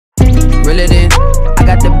Reel it in. I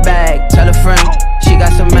got the bag, tell a friend. She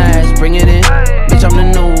got some ass, bring it in. Bitch, I'm the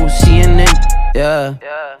new CNN. Yeah,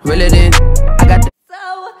 reel it in. I got the.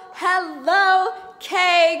 So, hello,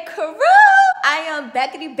 K Crew. I am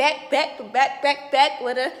back with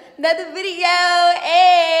another video.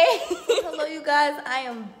 Hey. Hello, you guys. I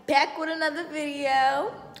am back with another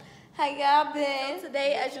video. How y'all been?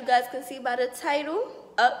 Today, as you guys can see by the title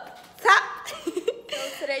up top. So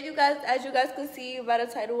today, as you guys can see by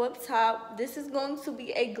the title up top, this is going to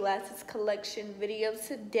be a glasses collection video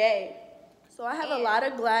today. So I have a lot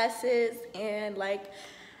of glasses and I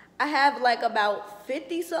have about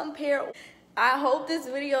 50 something pair. I hope this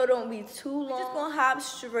video don't be too long. We're just gonna hop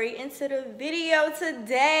straight into the video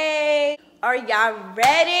today. Are y'all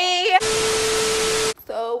ready?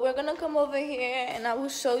 So we're gonna come over here and I will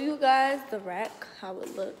show you guys the rack, how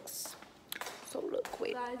it looks. So look,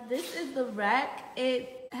 wait. Guys, this is the rack.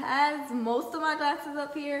 It has most of my glasses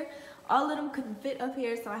up here. All of them couldn't fit up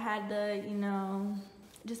here, so I had to,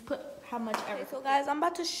 just put how much everything. So guys, I'm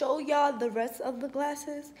about to show y'all the rest of the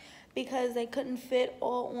glasses because they couldn't fit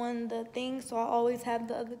all on the thing, so I always have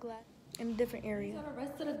the other glass in a different area. So the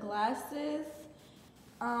rest of the glasses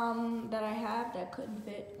that I have that couldn't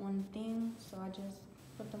fit on the thing, so I just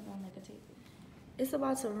put them on like a tape. It's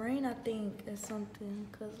about to rain, I think, or something,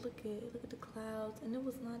 cause look at the clouds, and it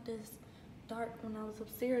was not this dark when I was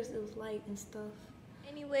upstairs. It was light and stuff.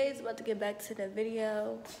 Anyways, about to get back to the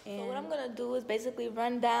video, and so what I'm gonna do is basically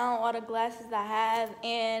run down all the glasses I have.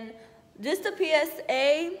 And just a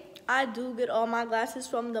PSA, I do get all my glasses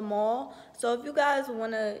from the mall, so if you guys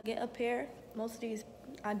want to get a pair, most of these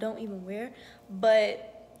I don't even wear,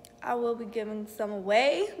 but I will be giving some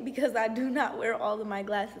away because I do not wear all of my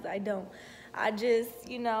glasses. I don't. I just,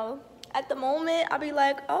 at the moment, I'll be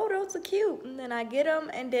like, oh, those are cute. And then I get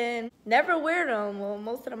them and then never wear them. Well,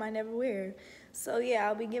 most of them I never wear. So, yeah,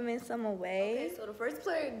 I'll be giving some away. Okay, so the first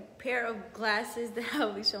pair of glasses that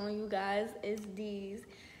I'll be showing you guys is these.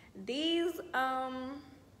 These, I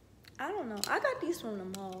don't know. I got these from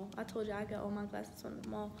the mall. I told you I got all my glasses from the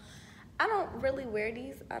mall. I don't really wear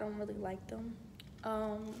these. I don't really like them.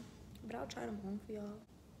 But I'll try them on for y'all.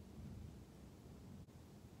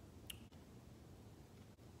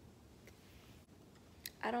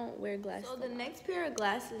 I don't wear glasses. So the next pair of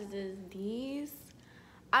glasses is these.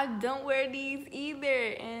 I don't wear these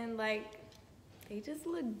either, and they just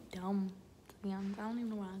look dumb, to be honest. I don't even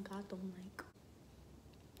know why I got them.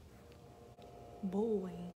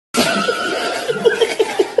 Boy.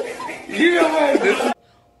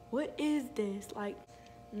 What is this?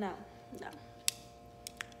 No.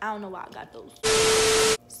 I don't know why I got those.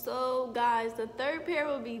 So guys, the third pair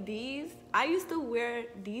will be these. I used to wear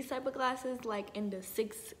these type of glasses in the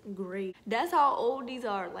 6th grade. That's how old these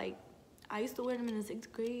are. I used to wear them in the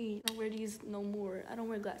 6th grade. I don't wear these no more. I don't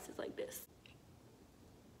wear glasses like this.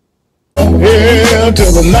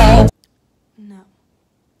 No.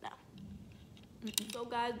 So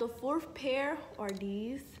guys, the fourth pair are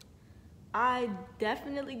these. I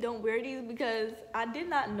definitely don't wear these because I did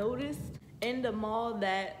not notice in the mall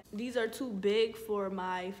that these are too big for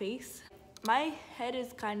my face. My head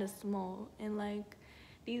is kind of small, and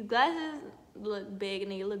these glasses look big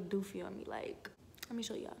and they look doofy on me. Let me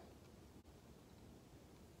show y'all.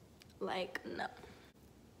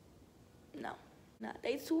 No,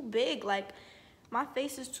 they too big. My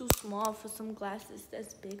face is too small for some glasses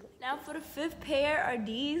that's big. Now for the fifth pair are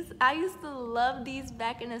these. I used to love these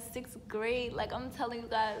back in the 6th grade. I'm telling you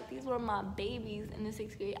guys, these were my babies in the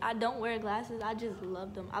 6th grade. I don't wear glasses, I just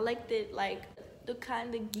love them. I liked it, the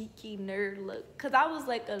kind of geeky nerd look, cause I was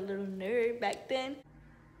a little nerd back then.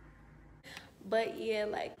 But yeah,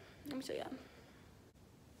 let me show y'all.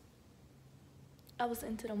 I was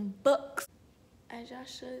into them books, as y'all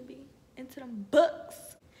should be, into them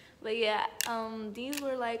books. But yeah, these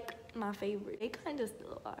were my favorite. They kind of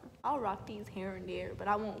still are. I'll rock these here and there, but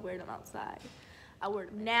I won't wear them outside. I wear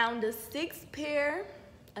them. Now the 6th pair,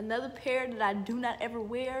 another pair that I do not ever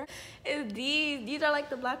wear, is these. These are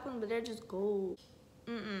the black ones, but they're just gold.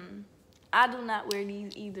 I do not wear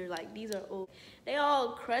these either. These are old. They all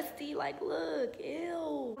crusty. Look,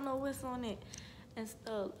 ew. I don't know what's on it and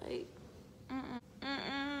stuff.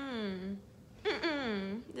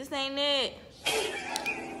 This ain't it.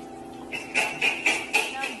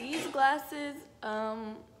 Now these glasses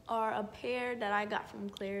are a pair that I got from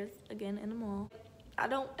Claire's, again, in the mall. I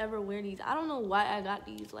don't ever wear these. I don't know why I got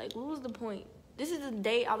these. What was the point? This is the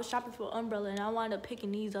day I was shopping for an umbrella and I wound up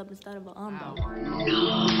picking these up instead of an umbrella.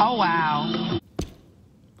 Oh wow.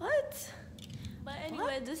 What? But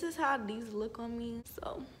anyway, this is how these look on me.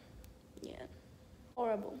 So yeah,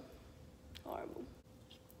 horrible.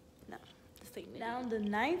 No, this statement. Now the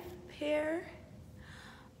 9th pair.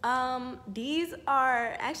 These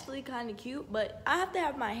are actually kind of cute, but I have to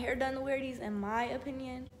have my hair done to wear these, in my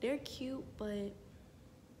opinion. They're cute, but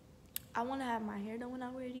I want to have my hair done when I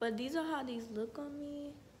wear these. But these are how these look on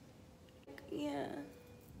me. Yeah,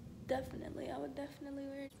 definitely. I would definitely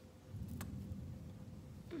wear it.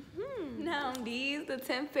 Now these, the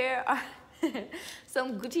 10th pair, are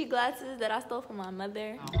some Gucci glasses that I stole from my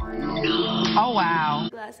mother. Oh, wow.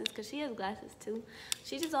 Glasses, because she has glasses too.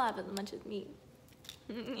 She just don't have as much as me.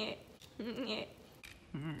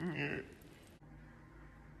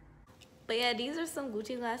 But yeah, these are some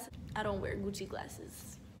Gucci glasses. I don't wear Gucci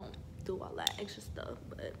glasses. I don't do all that extra stuff,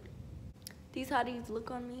 but these how these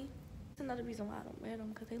look on me. That's another reason why I don't wear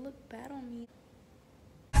them, because they look bad on me.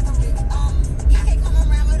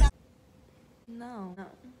 No.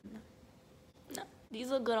 These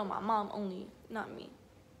look good on my mom only, not me.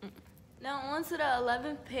 Now on to the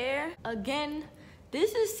 11th pair. Again,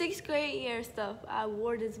 this is 6th grade year stuff. I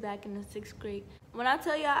wore this back in the 6th grade. When I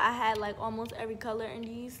tell y'all I had like almost every color in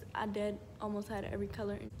these, I did almost had every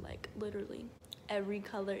color, like literally every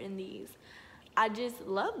color in these. I just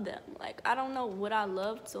love them. Like, I don't know what I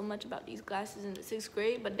loved so much about these glasses in the 6th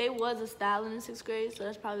grade, but they was a style in the 6th grade, so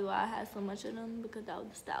that's probably why I had so much of them, because that was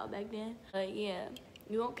the style back then. But yeah,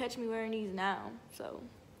 you won't catch me wearing these now, so.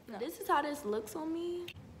 No. This is how this looks on me.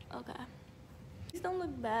 Okay. These don't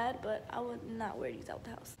look bad, but I would not wear these out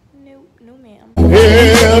the house. No, ma'am.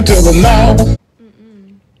 Yeah, to the mouth.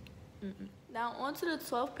 Now on to the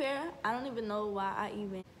 12th pair. I don't even know why I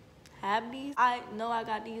even have these. I know I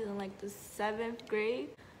got these in like the 7th grade.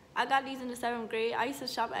 I got these in the 7th grade. I used to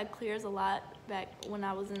shop at Claire's a lot back when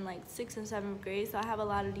I was in like 6th and 7th grade. So I have a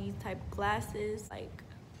lot of these type of glasses, like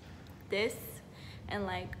this and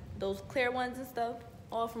like those clear ones and stuff,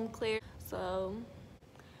 all from Claire. So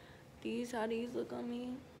these how these look on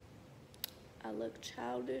me. I look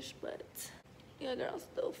childish, but yeah, girl,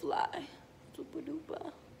 still fly. Super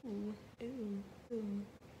duper. Ooh.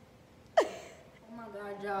 Oh my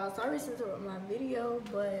god, y'all. Sorry to interrupt my video,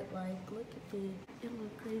 but like, look at this. It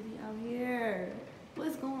look crazy out here.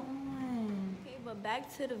 What's going on? Okay, but back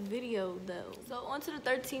to the video though. So on to the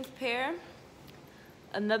 13th pair.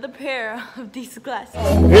 Another pair of these glasses.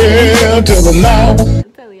 Yeah, to the mouth. I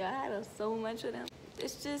tell you, I had so much of them.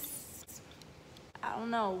 It's just, I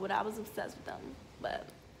don't know what I was obsessed with them, but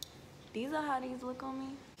these are how these look on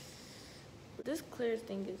me. This clear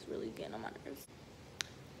thing is really getting on my nerves.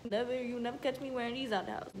 You never catch me wearing these out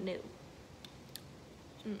the house. No.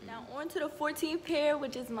 Now on to the 14th pair,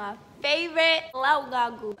 which is my favorite, cloud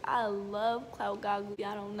goggles. I love cloud goggles.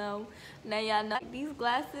 Y'all don't know. Now y'all know these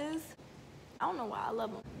glasses. I don't know why I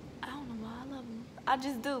love them. I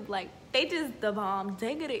just do. Like, they just the bomb.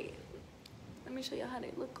 Diggity. Let me show y'all how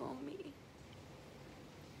they look on me.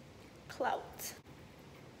 Clout.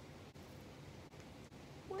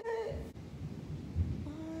 What?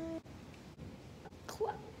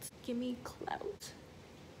 Clout. Give me clout.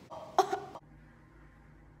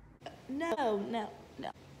 No.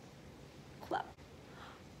 Clout.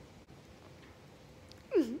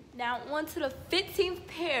 Now on to the 15th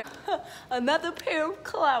pair. Another pair of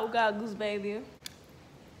cloud goggles, baby.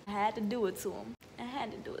 I had to do it to them.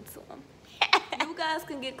 You guys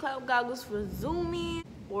can get cloud goggles for Zoomies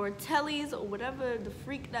or Tellies or whatever the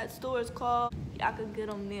freak that store is called. Y'all can get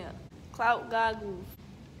them there. Cloud goggles.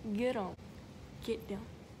 Get them. Get them.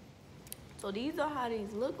 So these are how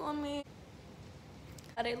these look on me.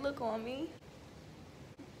 Good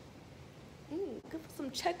for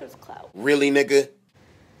some checkers clout. Really, nigga?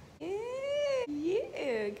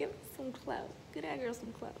 Yeah, give her some clout. Get that girl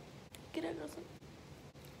some clout. Get that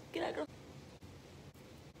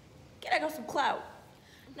girl some clout.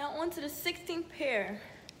 Now on to the 16th pair.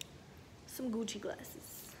 Some Gucci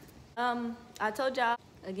glasses. I told y'all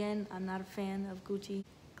again, I'm not a fan of Gucci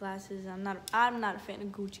glasses. I'm not a fan of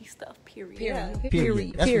Gucci stuff, period.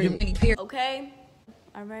 Period. Okay?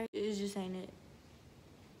 Alright? It just ain't it.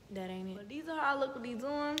 That ain't it. But these are how I look with these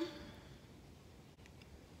on.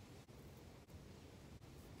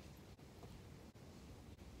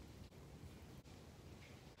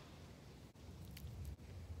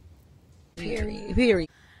 Period.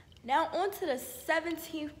 Now on to the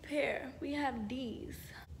 17th pair. We have these.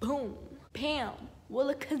 Boom. Bam.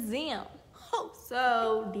 Willa Kazam. Oh.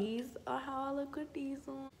 So these are how I look with these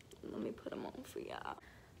on. Let me put them on for y'all.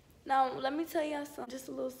 Now let me tell y'all something. Just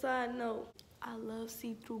a little side note. I love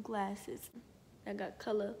see-through glasses. I got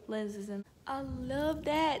color lenses and I love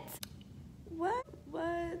that. What?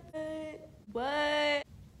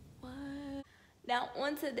 Now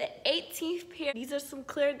on to the 18th pair. These are some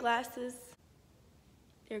clear glasses.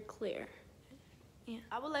 They're clear. Yeah,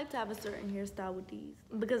 I would like to have a certain hairstyle with these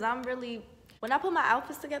because I'm really, when I put my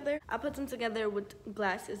outfits together, I put them together with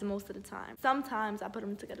glasses most of the time. Sometimes I put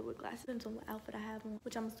them together with glasses. Depends on what outfit I have on,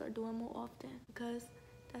 which I'm gonna start doing more often because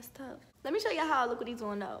that's tough. Let me show you how I look with these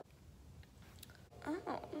on though.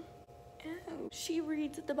 Oh, ew. She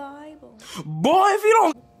reads the Bible. Boy, if you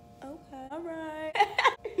don't. Okay, all right.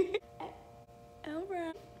 All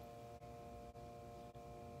right.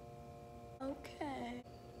 Okay.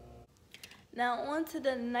 Now on to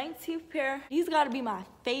the 19th pair. These gotta be my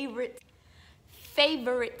favorite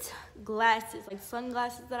glasses. Like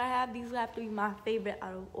sunglasses that I have, these have to be my favorite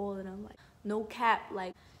out of all of them. Like no cap,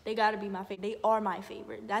 like they gotta be my favorite. They are my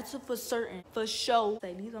favorite. That's for certain, for sure.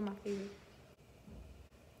 Like these are my favorite.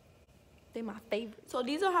 They my favorite. So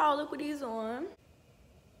these are how I look with these on.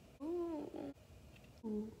 Ooh.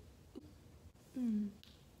 Ooh. Mm.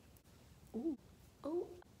 Ooh. Ooh.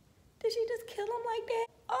 Did she just kill him like that?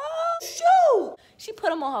 Oh, shoot! She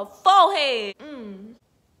put him on her forehead.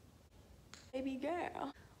 Baby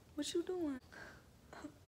girl, what you doing?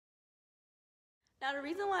 Now, the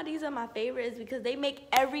reason why these are my favorite is because they make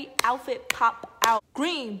every outfit pop out.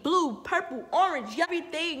 Green, blue, purple, orange,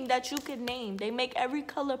 everything that you could name. They make every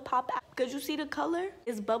color pop out. Because you see the color?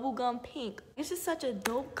 It's bubblegum pink. It's just such a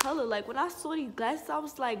dope color. Like, when I saw these glasses, I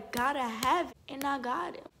was like, gotta have it. And I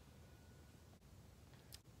got it.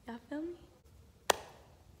 Y'all feel me?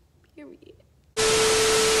 Period.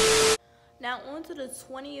 Now, on to the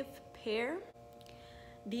 20th pair.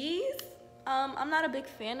 These, I'm not a big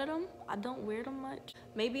fan of them. I don't wear them much.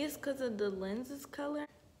 Maybe it's because of the lenses color.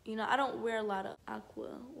 You know, I don't wear a lot of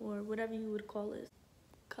aqua or whatever you would call it,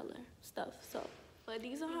 color stuff. So, but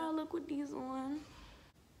these are how I look with these on.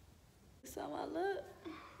 This is how I look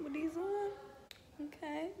with these on.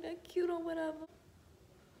 Okay, they're cute or whatever.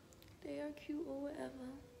 They are cute or whatever.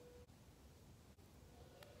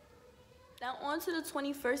 Now on to the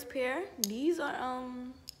 21st pair. These are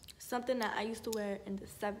something that I used to wear in the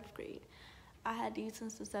 7th grade. I had these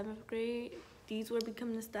since the 7th grade. These were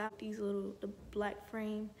becoming the style. These little, the black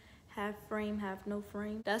frame, half no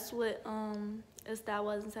frame. That's what the style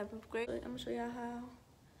was in 7th grade. I'm gonna show y'all how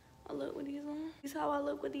I look with these on. This is how I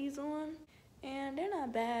look with these on. And they're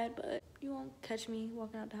not bad, but you won't catch me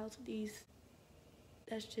walking out the house with these.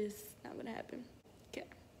 That's just not gonna happen. Okay.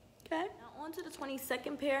 Okay. Now on to the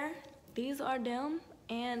 22nd pair. These are them,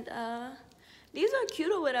 and these are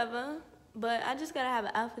cute or whatever, but I just gotta have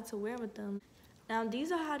an outfit to wear with them. Now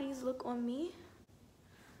these are how these look on me.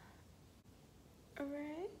 All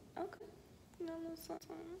right. Okay. Got a little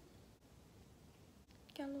something.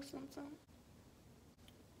 Got a little something.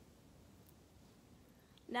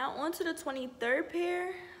 Now on to the 23rd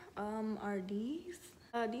pair. Are these?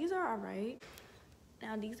 These are alright.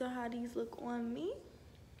 Now these are how these look on me.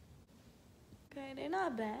 Okay, they're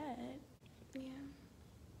not bad. Yeah.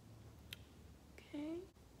 Okay.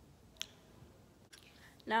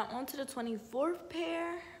 Now on to the 24th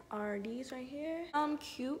pair are these right here.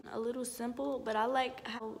 Cute, a little simple, but I like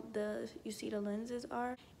how you see the lenses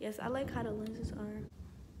are. Yes, I like how the lenses are.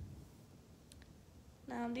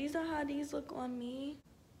 Now these are how these look on me.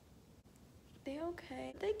 They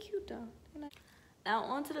okay. They cute though. Now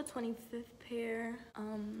on to the 25th pair.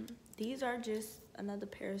 These are just another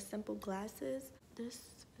pair of simple glasses.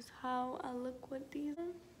 This is how I look with these.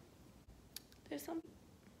 There's some,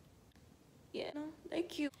 yeah, no, they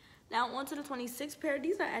cute. Now on to the 26th pair.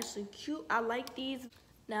 These are actually cute. I like these.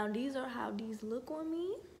 Now these are how these look on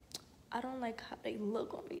me. I don't like how they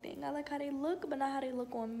look on me. I like how they look, but not how they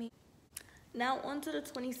look on me. Now on to the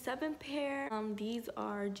 27th pair. These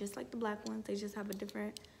are just like the black ones. They just have a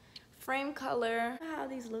different frame color. How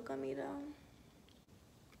these look on me though.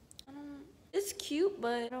 It's cute,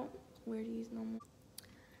 but I don't wear these no more.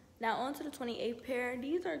 Now on to the 28th pair.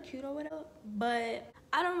 These are cute or whatever, but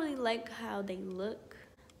I don't really like how they look.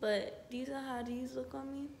 But these are how these look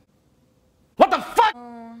on me. What the fuck?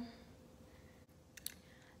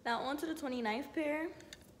 Now on to the 29th pair.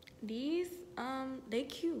 These, they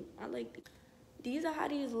cute. I like these. These are how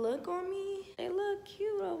these look on me. They look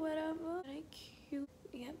cute or whatever. They cute.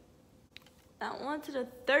 Yep. Now on to the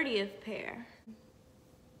 30th pair.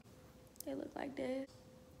 They look like this.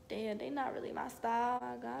 They not really my style.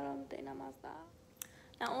 I got them. They not my style.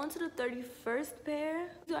 Now on to the 31st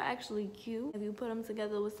pair. These are actually cute if you put them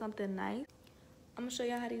together with something nice. I'm gonna show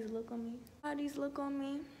you how these look on me. How these look on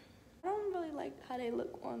me. I don't really like how they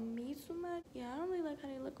look on me too much. Yeah, I don't really like how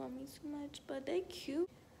they look on me too much, but they cute.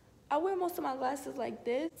 I wear most of my glasses like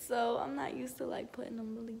this, so I'm not used to like putting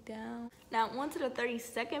them really down. Now on to the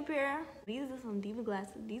 32nd pair. These are some diva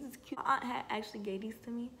glasses. These is cute. My aunt had actually gave these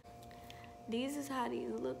to me. These is how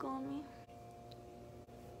these look on me.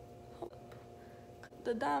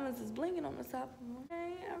 the diamonds is blinking on the top of them.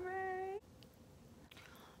 Okay, all right.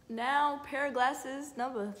 Now, pair of glasses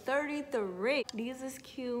number 33. These is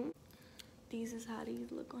cute. These is how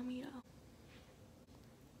these look on me though.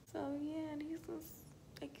 So yeah, these is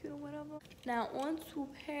they cute or whatever. Now on to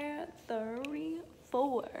pair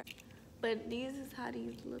 34. But these is how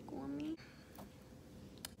these look on me.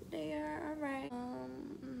 They are alright.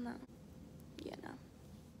 No. Yeah, no.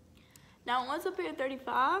 Now on to pair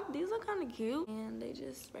 35. These are kind of cute and they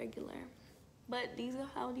just regular. But these are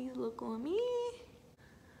how these look on me.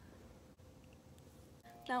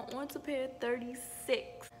 Now on to pair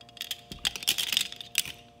 36.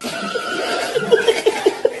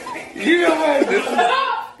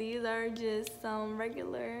 These are just some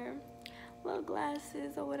regular little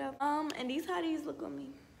glasses or whatever. And these how these look on me.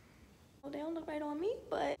 Well, they don't look right on me,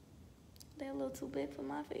 but they're a little too big for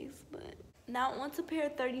my face. But now on to pair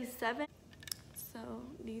 37. So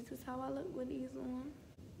these is how I look with these on.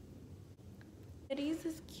 These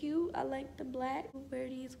is cute. I like the black. I wear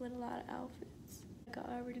these with a lot of outfits, like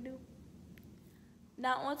I already do.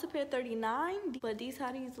 Now on to pair 39. But these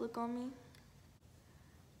how these look on me.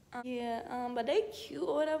 But they cute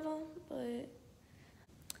or whatever, but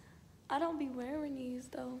I don't be wearing these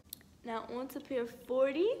though. Now on to pair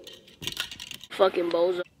 40. Fucking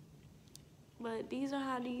bozo. But these are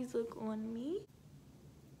how these look on me.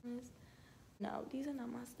 No, these are not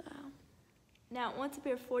my style. Now on to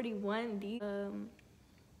pair 41. These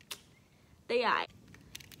they are.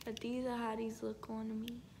 But these are how these look on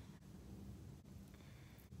me.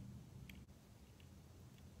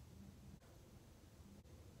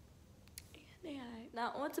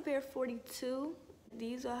 Now on to pair 42.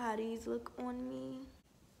 These are how these look on me.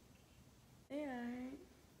 They alright.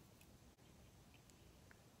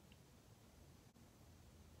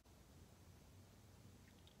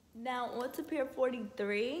 Now on to pair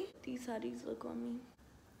 43. These how these look on me.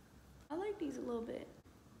 I like these a little bit.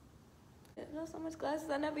 There's so much glasses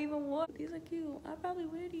I never even wore. These are cute. I probably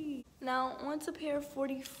wear these. Now on to pair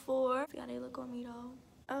 44. See how they look on me though.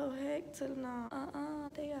 Oh heck to no.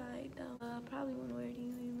 They alright though. I probably wouldn't wear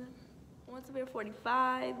these either. On to pair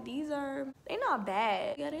 45. These are, they not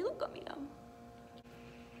bad. Yeah, they look on me though.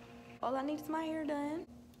 All I need is my hair done.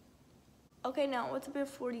 Okay, now on to pair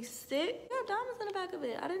 46. Yeah, diamonds in the back of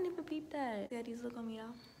it. I didn't even peep that. Yeah, these look on me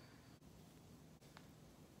though.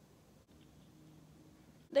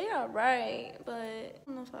 They are right, but I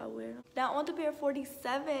don't know if I wear them. Now on to pair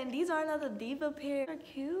 47. These are another Diva pair. They're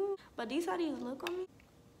cute, but these how these look on me.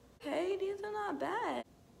 Okay, these are not bad.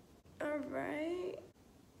 Alright.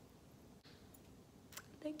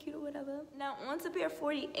 They're cute or whatever. Now on to pair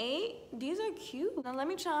 48. These are cute. Now let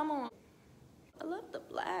me try them on. I love the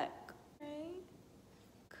black.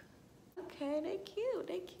 Okay, they cute.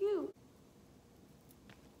 They cute.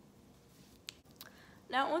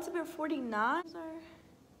 Now on to pair 49. These are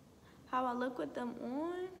how I look with them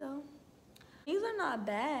on. So these are not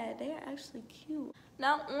bad. They are actually cute.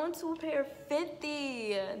 Now on to pair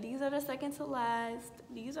 50. These are the second to last.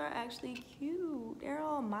 These are actually cute. They're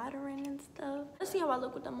all modern and stuff. Let's see how I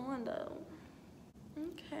look with them on though.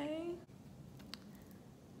 Okay.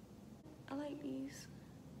 I like these.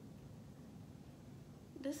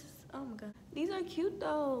 This is, oh my god. These are cute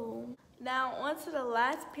though. Now on to the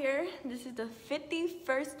last pair. This is the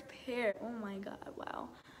 51st pair. Oh my god, wow.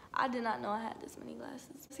 I did not know I had this many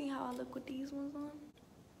glasses. See how I look with these ones on?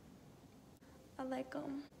 I like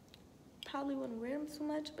them. Probably wouldn't wear them too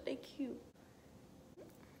much, but they cute.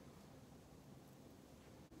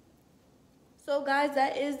 So guys,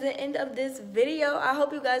 that is the end of this video. I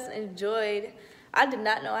hope you guys enjoyed. I did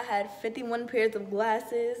not know I had 51 pairs of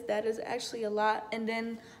glasses. That is actually a lot. And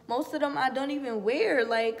then most of them I don't even wear.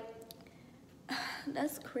 Like,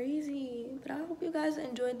 that's crazy. But I hope you guys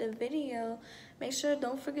enjoyed the video. Make sure,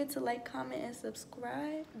 don't forget to like, comment, and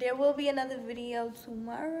subscribe. There will be another video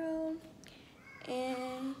tomorrow.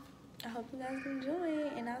 And I hope you guys enjoy.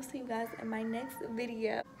 And I'll see you guys in my next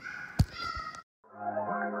video.